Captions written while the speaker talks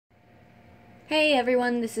Hey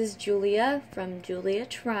everyone, this is Julia from Julia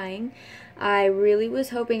Trying. I really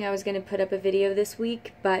was hoping I was going to put up a video this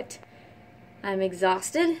week, but I'm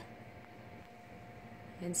exhausted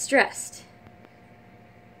and stressed.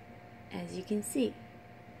 As you can see,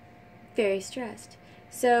 very stressed.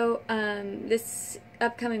 So this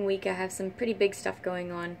upcoming week I have some pretty big stuff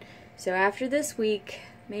going on. So after this week,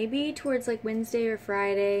 maybe towards like Wednesday or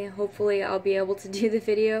Friday, hopefully I'll be able to do the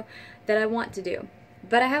video that I want to do.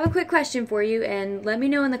 But I have a quick question for you, and let me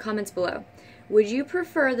know in the comments below. Would you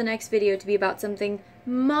prefer the next video to be about something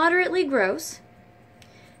moderately gross,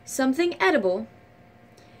 something edible,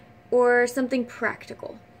 or something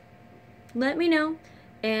practical? Let me know,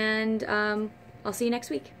 and I'll see you next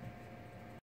week.